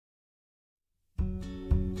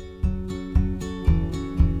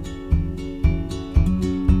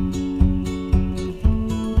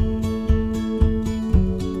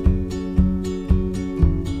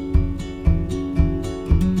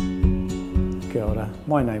Kia ora.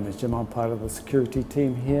 My name is Jim. I'm part of the security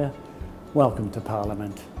team here. Welcome to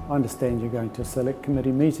Parliament. I understand you're going to a select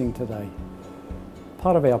committee meeting today.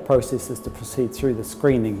 Part of our process is to proceed through the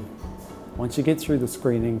screening. Once you get through the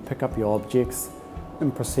screening, pick up your objects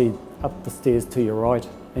and proceed up the stairs to your right,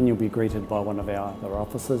 and you'll be greeted by one of our other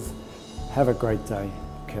officers. Have a great day.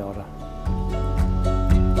 Kia ora.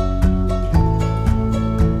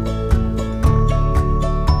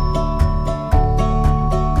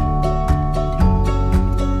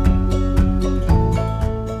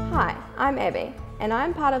 I'm Abby, and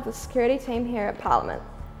I'm part of the security team here at Parliament.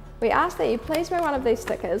 We ask that you please wear one of these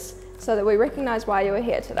stickers so that we recognise why you are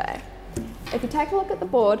here today. If you take a look at the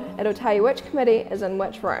board, it'll tell you which committee is in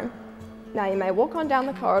which room. Now you may walk on down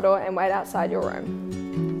the corridor and wait outside your room.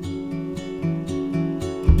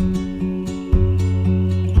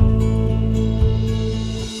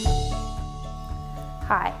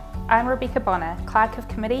 Hi, I'm Rebecca Bonner, Clerk of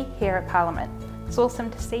Committee here at Parliament. It's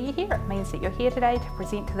awesome to see you here. It means that you're here today to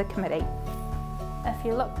present to the committee. If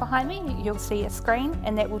you look behind me, you'll see a screen,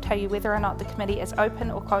 and that will tell you whether or not the committee is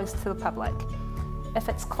open or closed to the public. If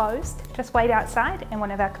it's closed, just wait outside and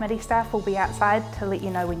one of our committee staff will be outside to let you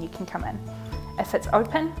know when you can come in. If it's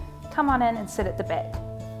open, come on in and sit at the back.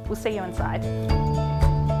 We'll see you inside.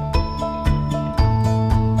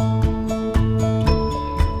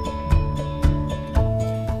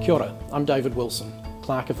 Kia ora, I'm David Wilson,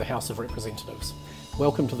 Clerk of the House of Representatives.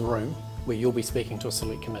 Welcome to the room where you'll be speaking to a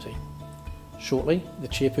select committee. Shortly, the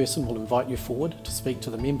chairperson will invite you forward to speak to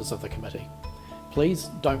the members of the committee. Please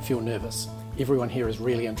don't feel nervous. Everyone here is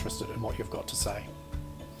really interested in what you've got to say.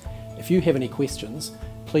 If you have any questions,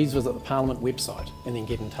 please visit the Parliament website and then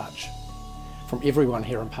get in touch. From everyone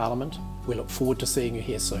here in Parliament, we look forward to seeing you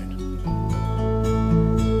here soon.